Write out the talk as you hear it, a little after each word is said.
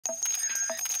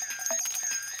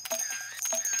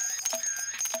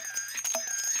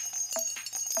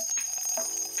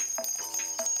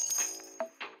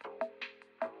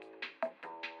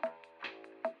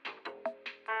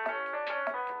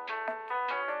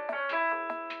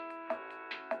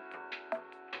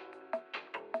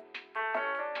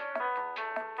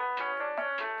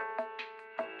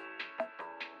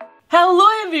Hello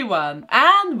everyone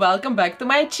and welcome back to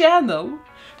my channel.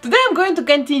 Today I'm going to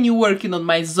continue working on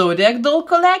my zodiac doll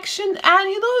collection,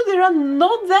 and there are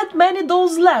not that many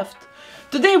dolls left.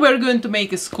 Today we're going to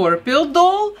make a Scorpio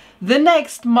doll, the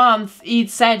next month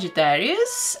it's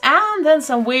Sagittarius, and then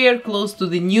somewhere close to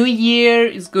the new year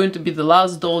is going to be the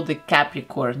last doll, the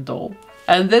Capricorn doll.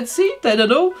 And that's it, I don't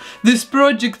know, this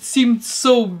project seemed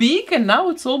so big and now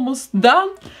it's almost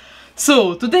done.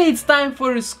 So, today it's time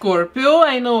for a Scorpio.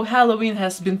 I know Halloween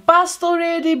has been passed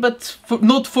already, but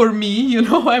not for me,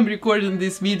 I'm recording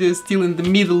this video still in the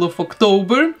middle of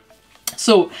October.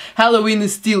 So, Halloween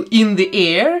is still in the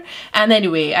air, and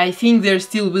anyway, I think there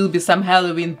still will be some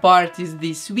Halloween parties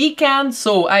this weekend,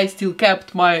 so I still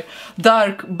kept my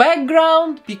dark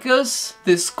background, because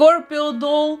the Scorpio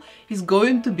doll is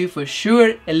going to be for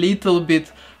sure a little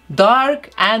bit dark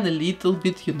and a little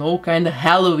bit, kind of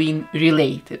Halloween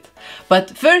related. But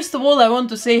first of all, I want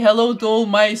to say hello to all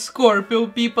my Scorpio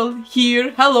people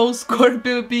here. Hello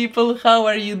Scorpio people, how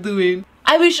are you doing?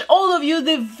 I wish all of you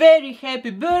the very happy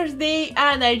birthday,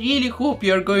 and I really hope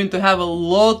you're going to have a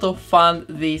lot of fun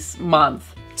this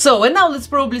month. So, and now let's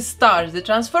probably start the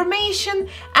transformation,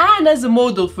 and as a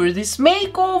model for this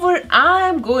makeover,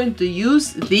 I'm going to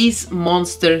use this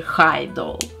Monster High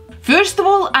doll. First of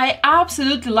all, I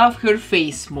absolutely love her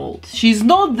face mold. She's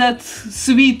not that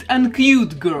sweet and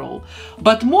cute girl,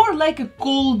 but more like a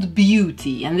cold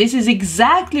beauty, and this is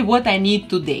exactly what I need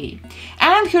today.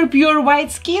 And her pure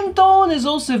white skin tone is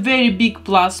also a very big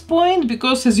plus point,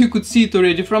 because as you could see it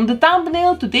already from the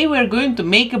thumbnail, today we're going to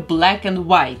make a black and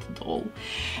white doll.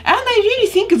 And I really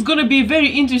think it's gonna be a very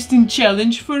interesting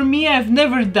challenge for me. I've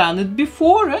never done it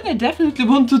before, and I definitely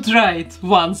want to try it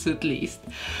once at least.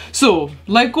 So,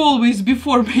 like always,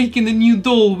 before making a new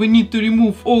doll, we need to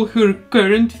remove all her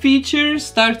current features,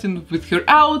 starting with her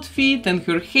outfit and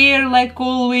her hair, like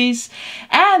always.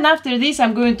 And after this,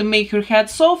 I'm going to make her head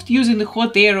soft using the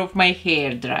hot air of my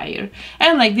hair dryer.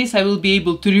 And like this, I will be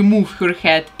able to remove her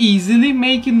head easily,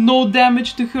 making no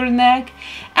damage to her neck.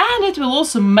 And it will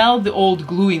also melt the old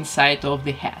glue inside of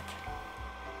the head.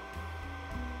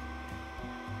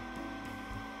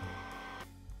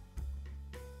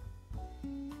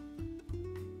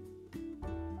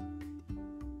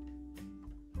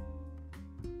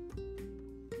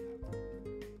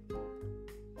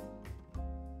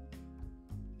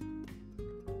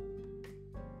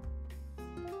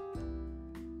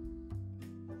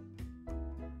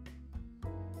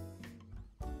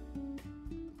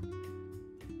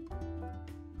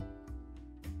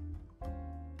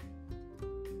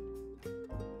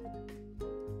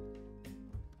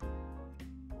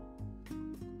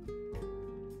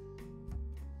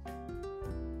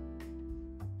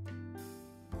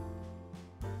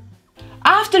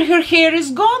 After her hair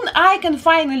is gone, I can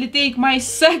finally take my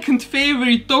second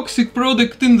favorite toxic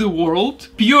product in the world,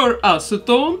 pure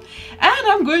acetone, and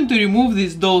I'm going to remove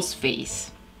this doll's face.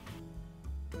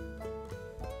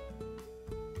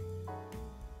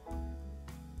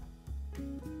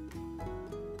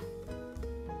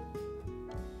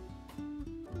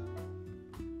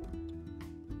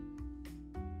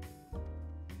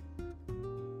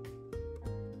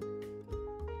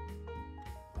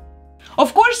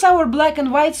 Of course, our black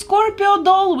and white Scorpio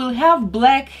doll will have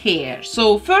black hair,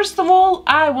 so first of all,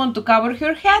 I want to cover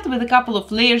her head with a couple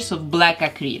of layers of black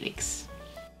acrylics.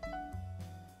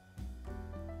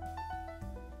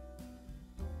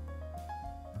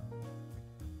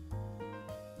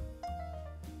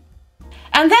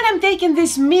 And then I'm taking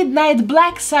this midnight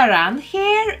black saran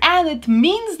hair, and it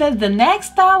means that the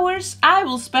next hours I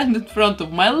will spend in front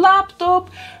of my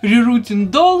laptop, rerooting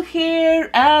doll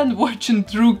hair and watching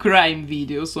true crime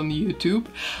videos on YouTube.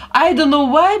 I don't know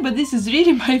why, but this is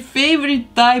really my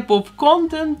favorite type of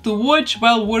content to watch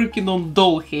while working on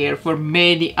doll hair for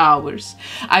many hours.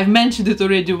 I've mentioned it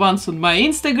already once on my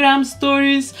Instagram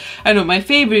stories. I know my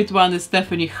favorite one is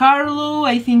Stephanie Harlow.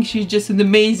 I think she's just an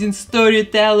amazing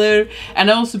storyteller.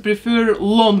 And I also prefer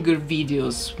longer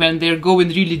videos when they're going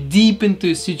really deep into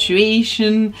a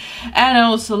situation. And I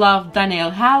also love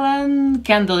Danielle Hallen,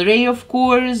 Kendall Ray of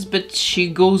course, but she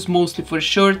goes mostly for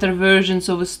shorter versions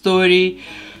of a story.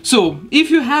 So, if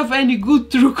you have any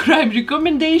good true crime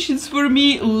recommendations for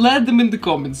me, let them in the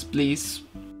comments, please.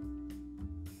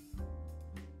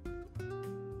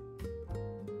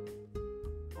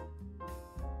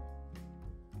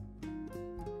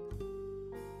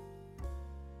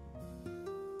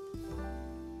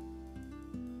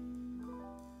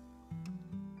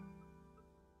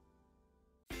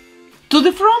 To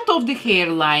the front of the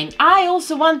hairline, I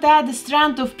also want to add a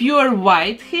strand of pure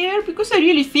white hair, because I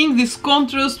really think this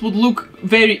contrast would look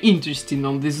very interesting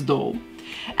on this doll.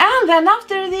 And And then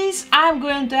after this I'm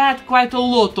going to add quite a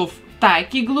lot of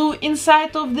tacky glue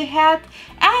inside of the hat,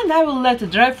 and I will let it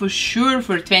dry for sure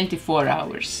for 24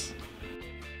 hours.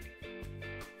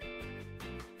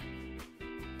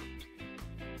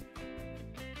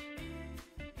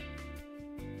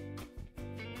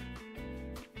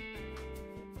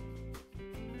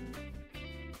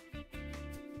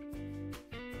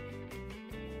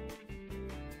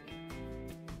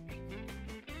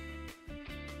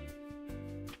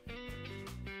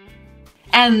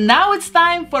 And now it's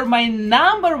time for my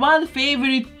 #1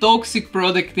 favorite toxic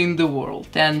product in the world.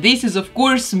 And this is of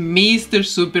course Mr.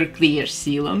 Super Clear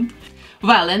Sealant.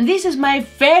 Well, and this is my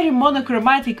very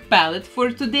monochromatic palette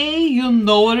for today. You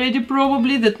know already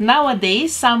probably that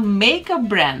nowadays some makeup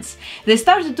brands, they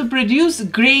started to produce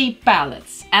grey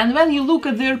palettes. And when you look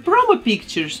at their promo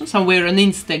pictures somewhere on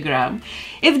Instagram,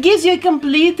 it gives you a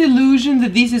complete illusion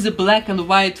that this is a black and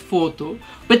white photo.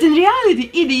 But in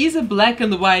reality, it is a black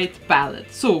and white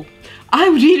palette. So I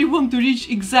really want to reach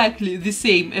exactly the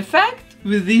same effect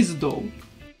with this doll.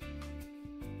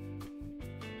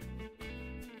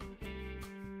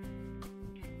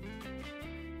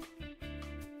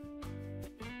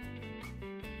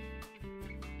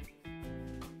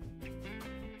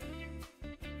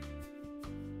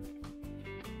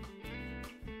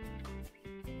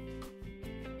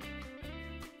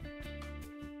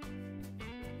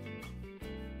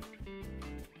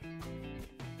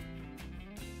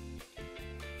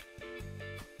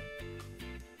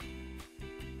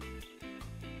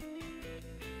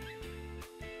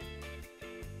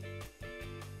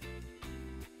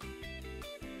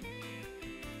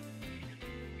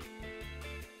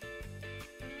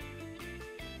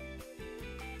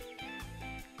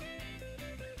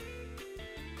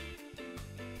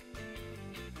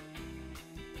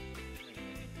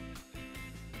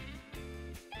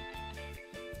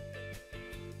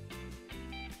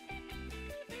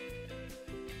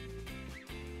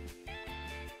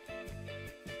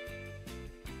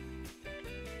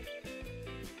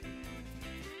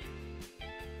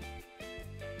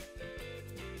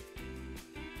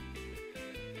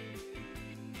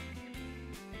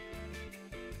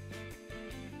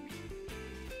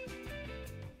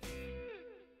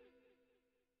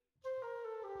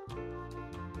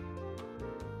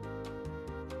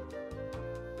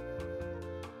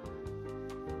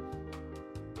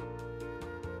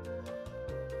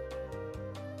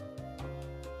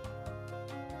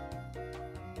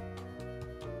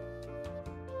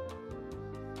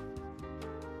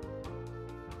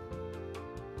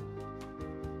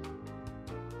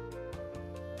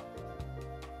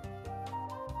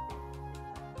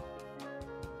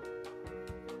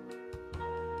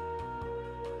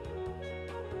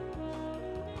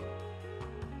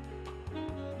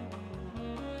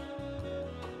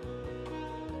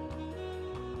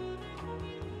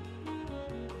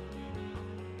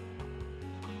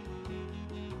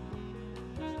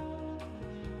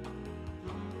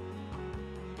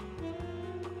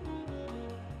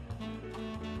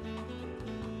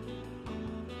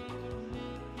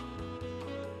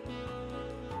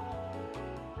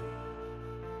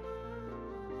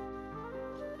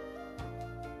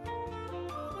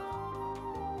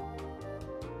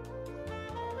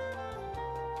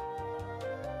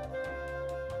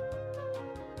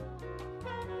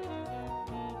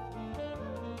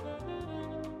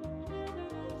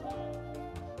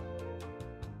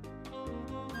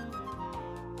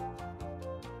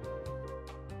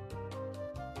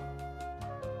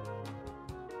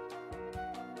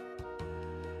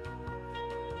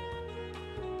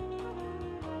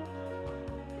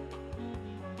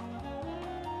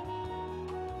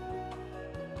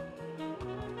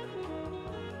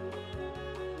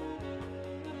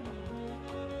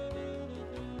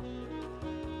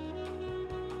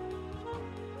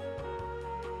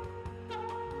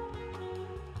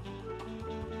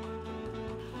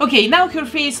 Okay, now her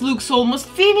face looks almost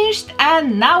finished,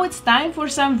 and now it's time for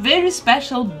some very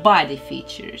special body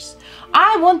features.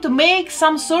 I want to make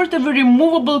some sort of a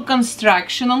removable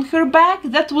construction on her back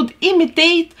that would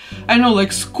imitate, I know,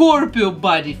 like Scorpio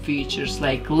body features,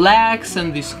 like legs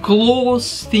and these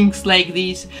claws, things like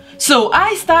this. So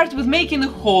I start with making a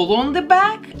hole on the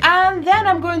back, and then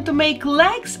I'm going to make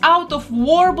legs out of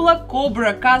Warbler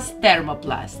Cobra Cast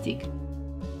thermoplastic.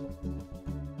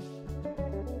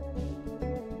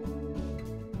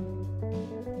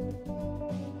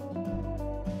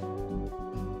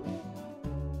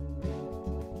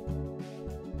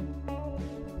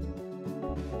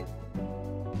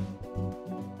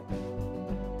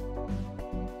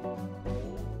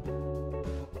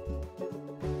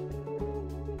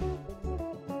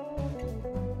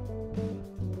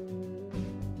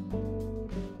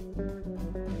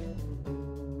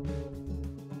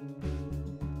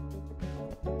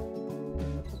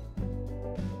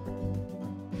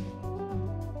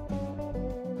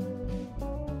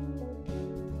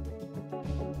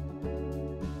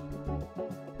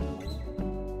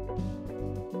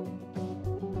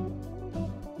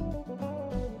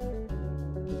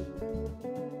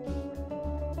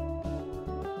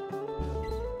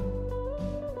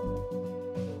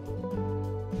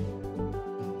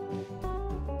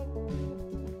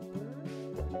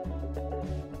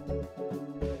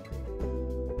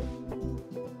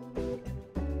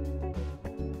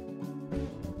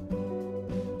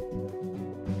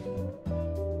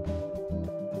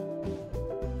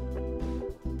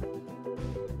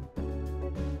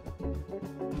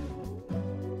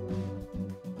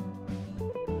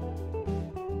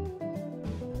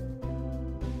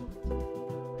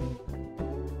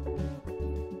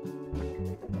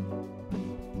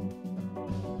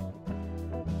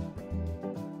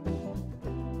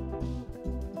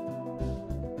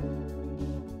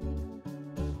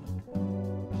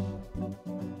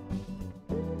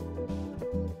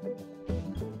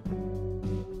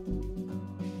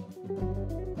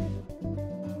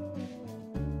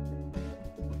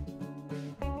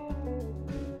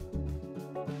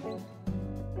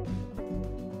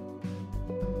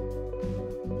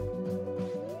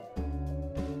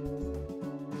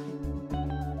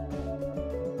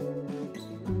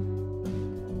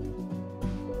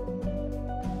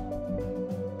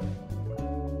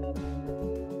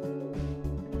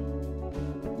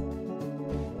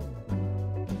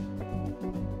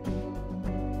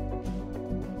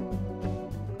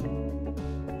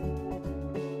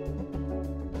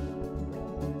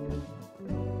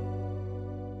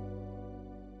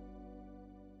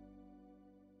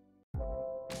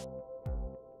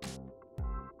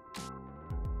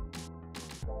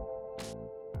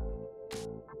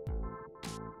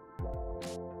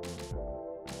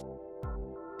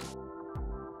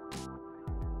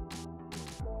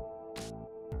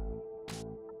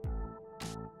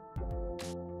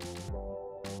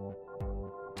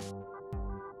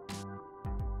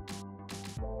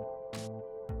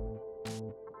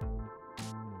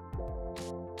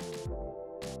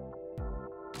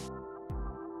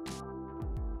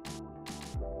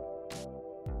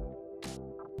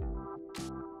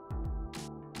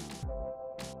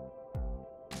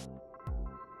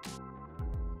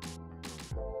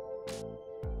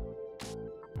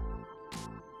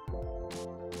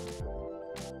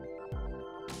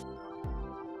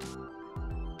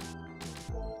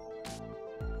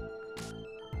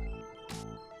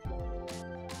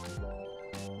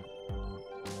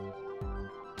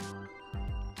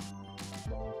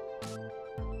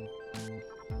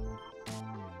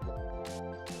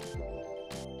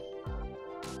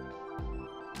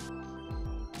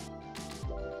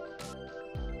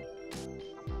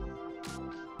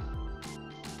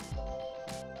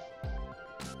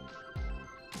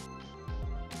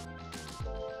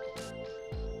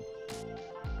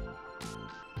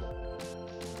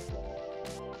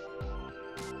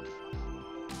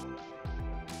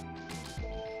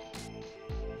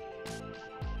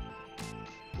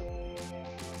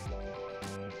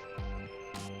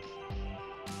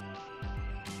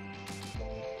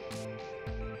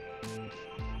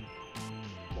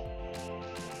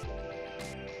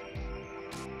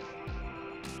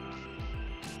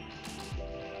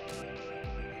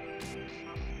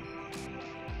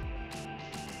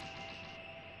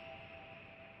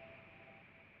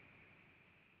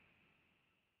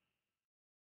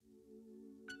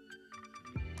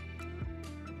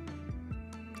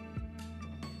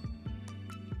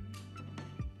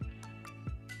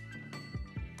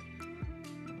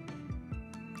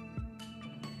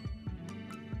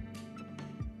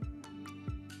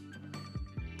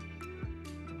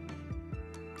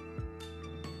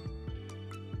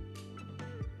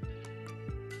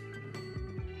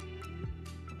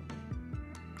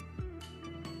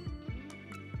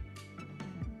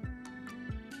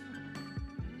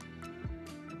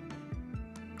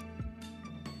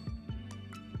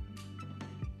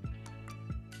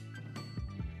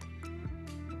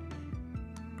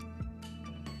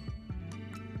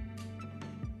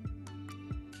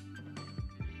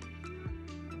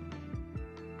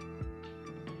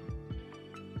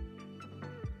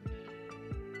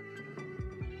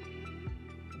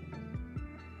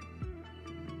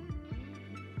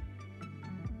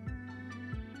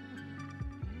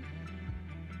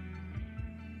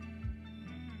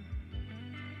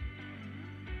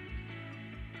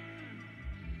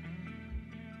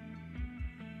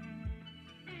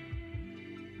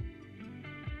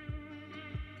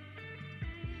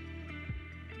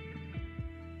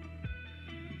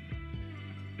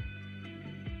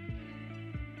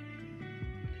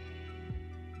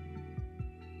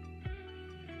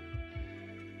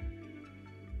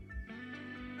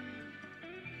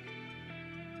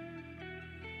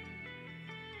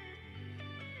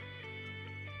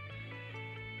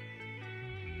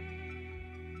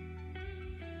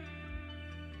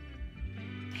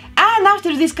 And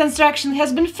after this construction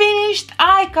has been finished,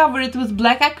 I cover it with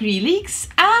black acrylics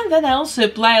and then I also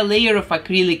apply a layer of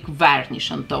acrylic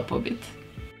varnish on top of it.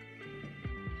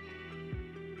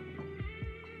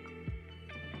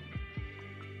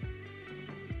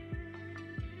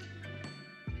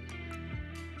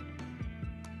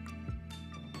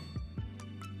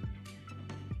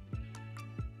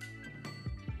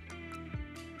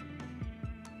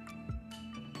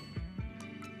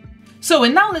 So,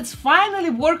 and now let's finally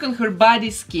work on her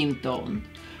body skin tone.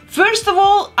 First of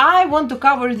all, I want to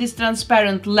cover these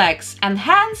transparent legs and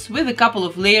hands with a couple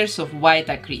of layers of white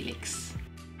acrylics.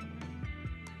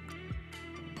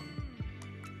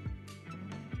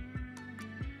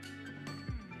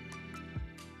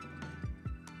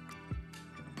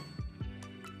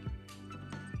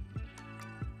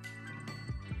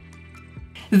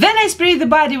 Then I spray the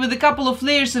body with a couple of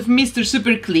layers of Mr.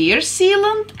 Super Clear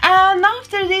sealant, and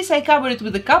after this I cover it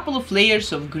with a couple of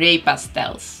layers of grey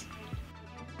pastels.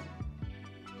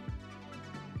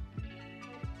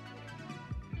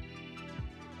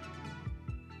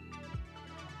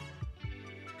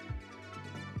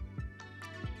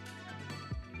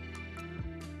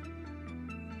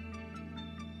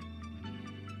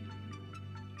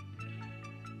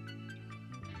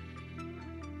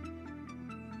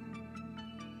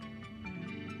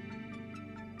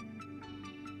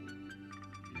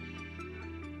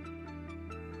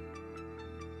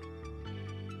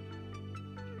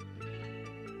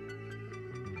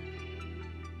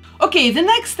 Okay, the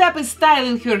next step is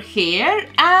styling her hair,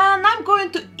 and I'm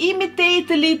going to imitate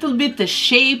a little bit the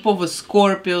shape of a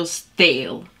Scorpio's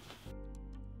tail.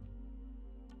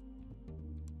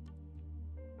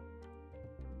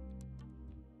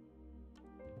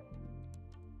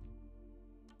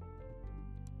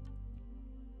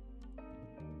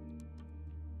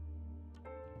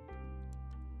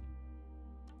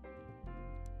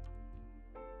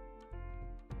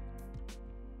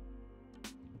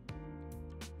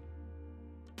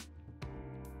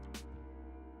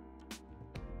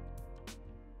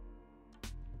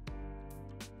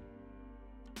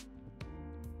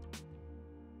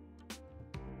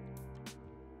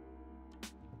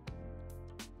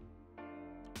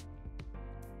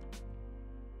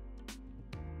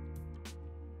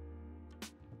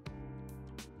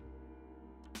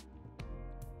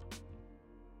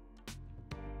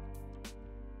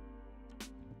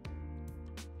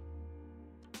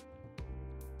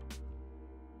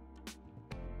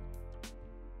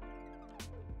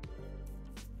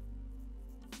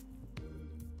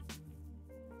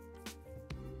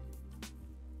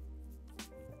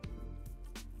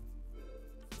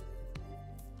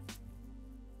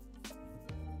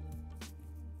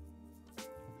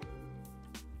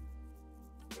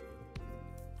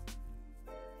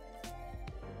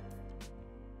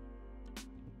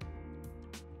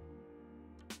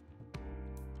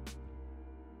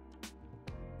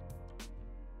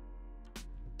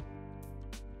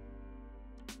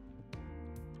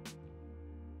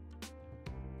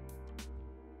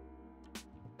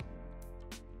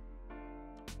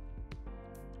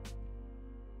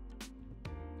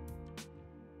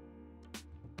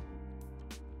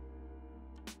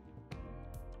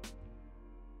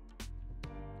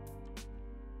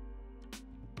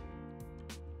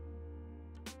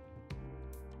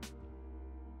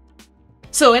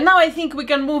 So, and now I think we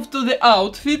can move to the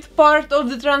outfit part of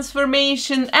the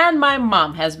transformation, and my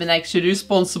mom has been actually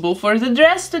responsible for the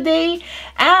dress today,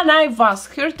 and I've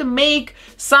asked her to make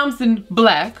something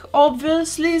black,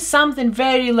 obviously, something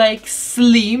very like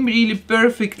slim, really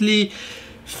perfectly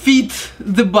fit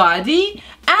the body,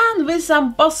 and with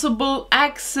some possible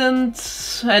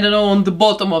accent, I don't know, on the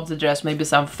bottom of the dress, maybe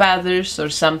some feathers or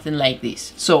something like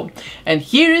this. So, and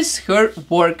here is her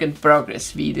work in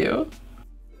progress video.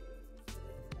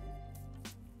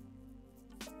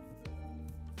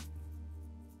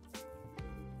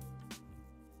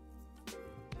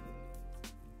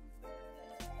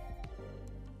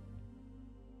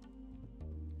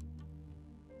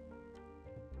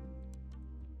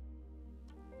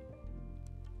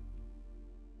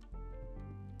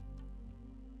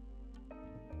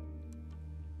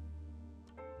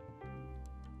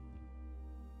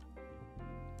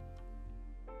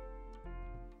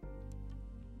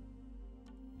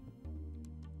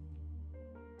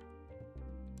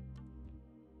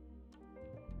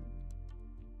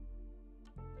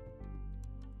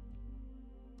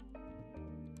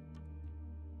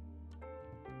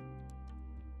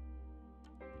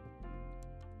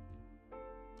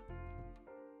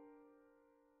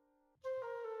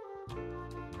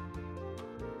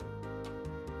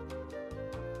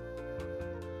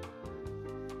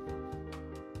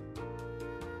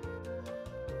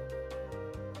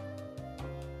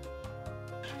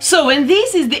 So, and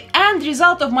this is the end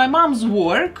result of my mom's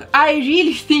work. I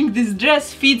really think this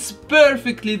dress fits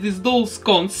perfectly this doll's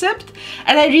concept,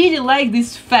 and I really like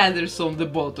these feathers on the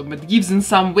bottom. It gives in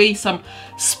some way some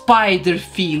spider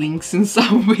feelings in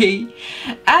some way.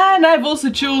 And I've also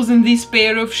chosen this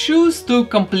pair of shoes to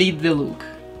complete the look.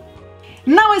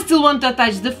 Now I still want to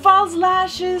attach the false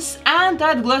lashes and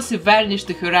add glossy varnish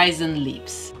to horizon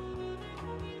lips.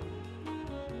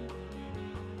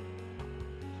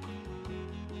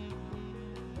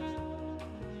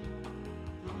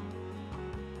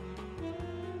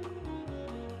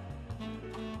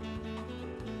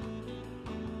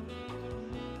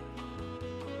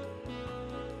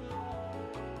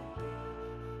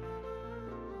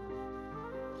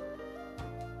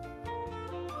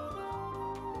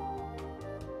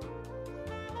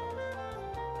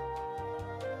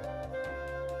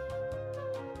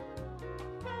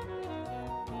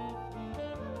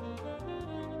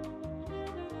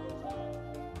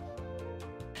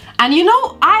 And you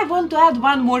know, I want to add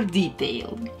one more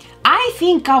detail. I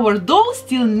think our doll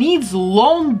still needs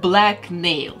long black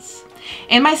nails.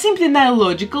 In my Simply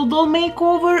Nailogical doll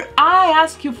makeover, I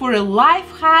ask you for a life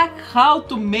hack how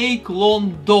to make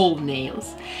long doll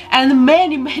nails. And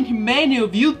many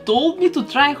of you told me to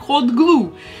try hot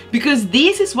glue, because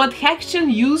this is what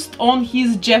Hackchen used on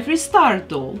his Jeffree Star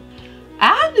doll.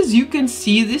 And as you can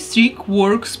see, this trick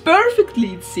works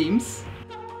perfectly, it seems.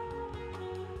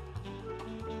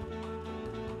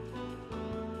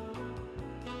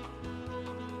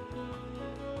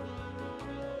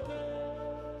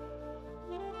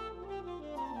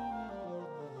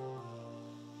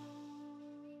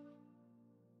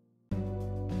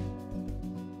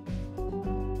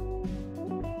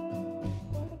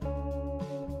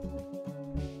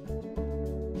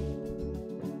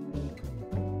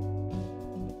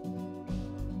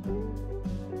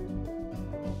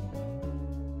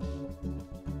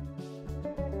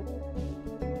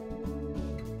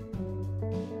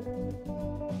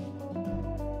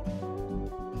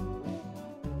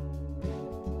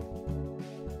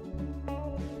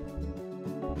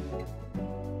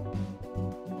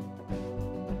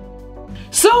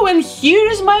 So, and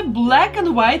here's my black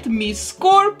and white Miss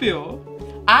Scorpio.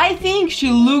 I think she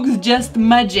looks just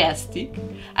majestic.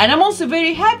 And I'm also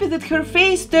very happy that her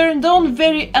face turned on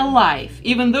very alive,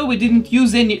 even though we didn't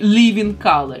use any leave-in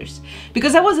colors.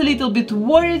 Because I was a little bit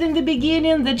worried in the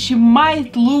beginning that she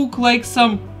might look like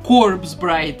some corpse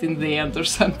bride in the end or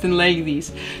something like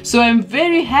this. So I'm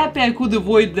very happy I could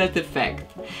avoid that effect.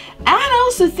 And I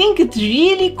also think it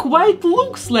really quite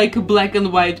looks like a black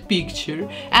and white picture,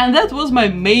 and that was my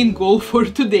main goal for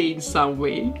today in some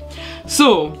way.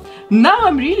 So, now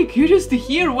I'm really curious to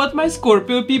hear what my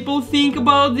Scorpio people think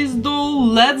about this doll.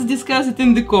 Let's discuss it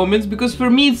in the comments, because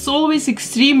for me it's always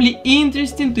extremely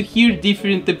interesting to hear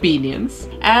different opinions.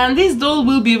 And this doll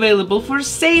will be available for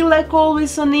sale like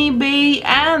always on eBay,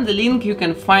 and the link you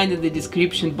can find in the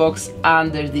description box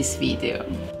under this video.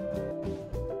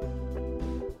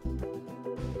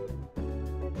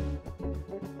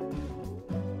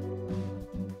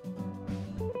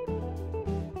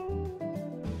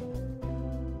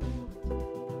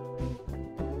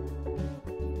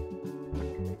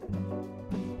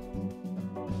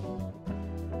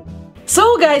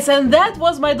 So guys, and that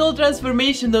was my doll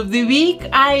transformation of the week.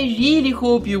 I really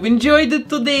hope you enjoyed it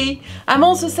today. I'm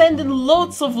also sending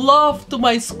lots of love to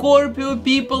my Scorpio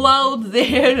people out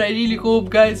there. I really hope,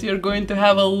 guys, you're going to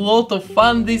have a lot of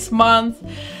fun this month.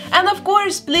 And of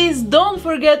course, please don't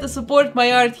forget to support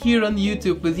my art here on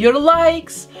YouTube with your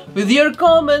likes, with your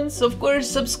comments. Of course,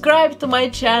 subscribe to my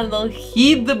channel,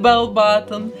 hit the bell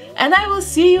button, and I will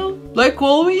see you, like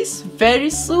always, very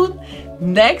soon,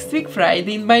 next week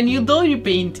Friday in my new doll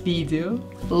repaint video.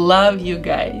 Love you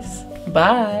guys.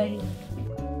 Bye.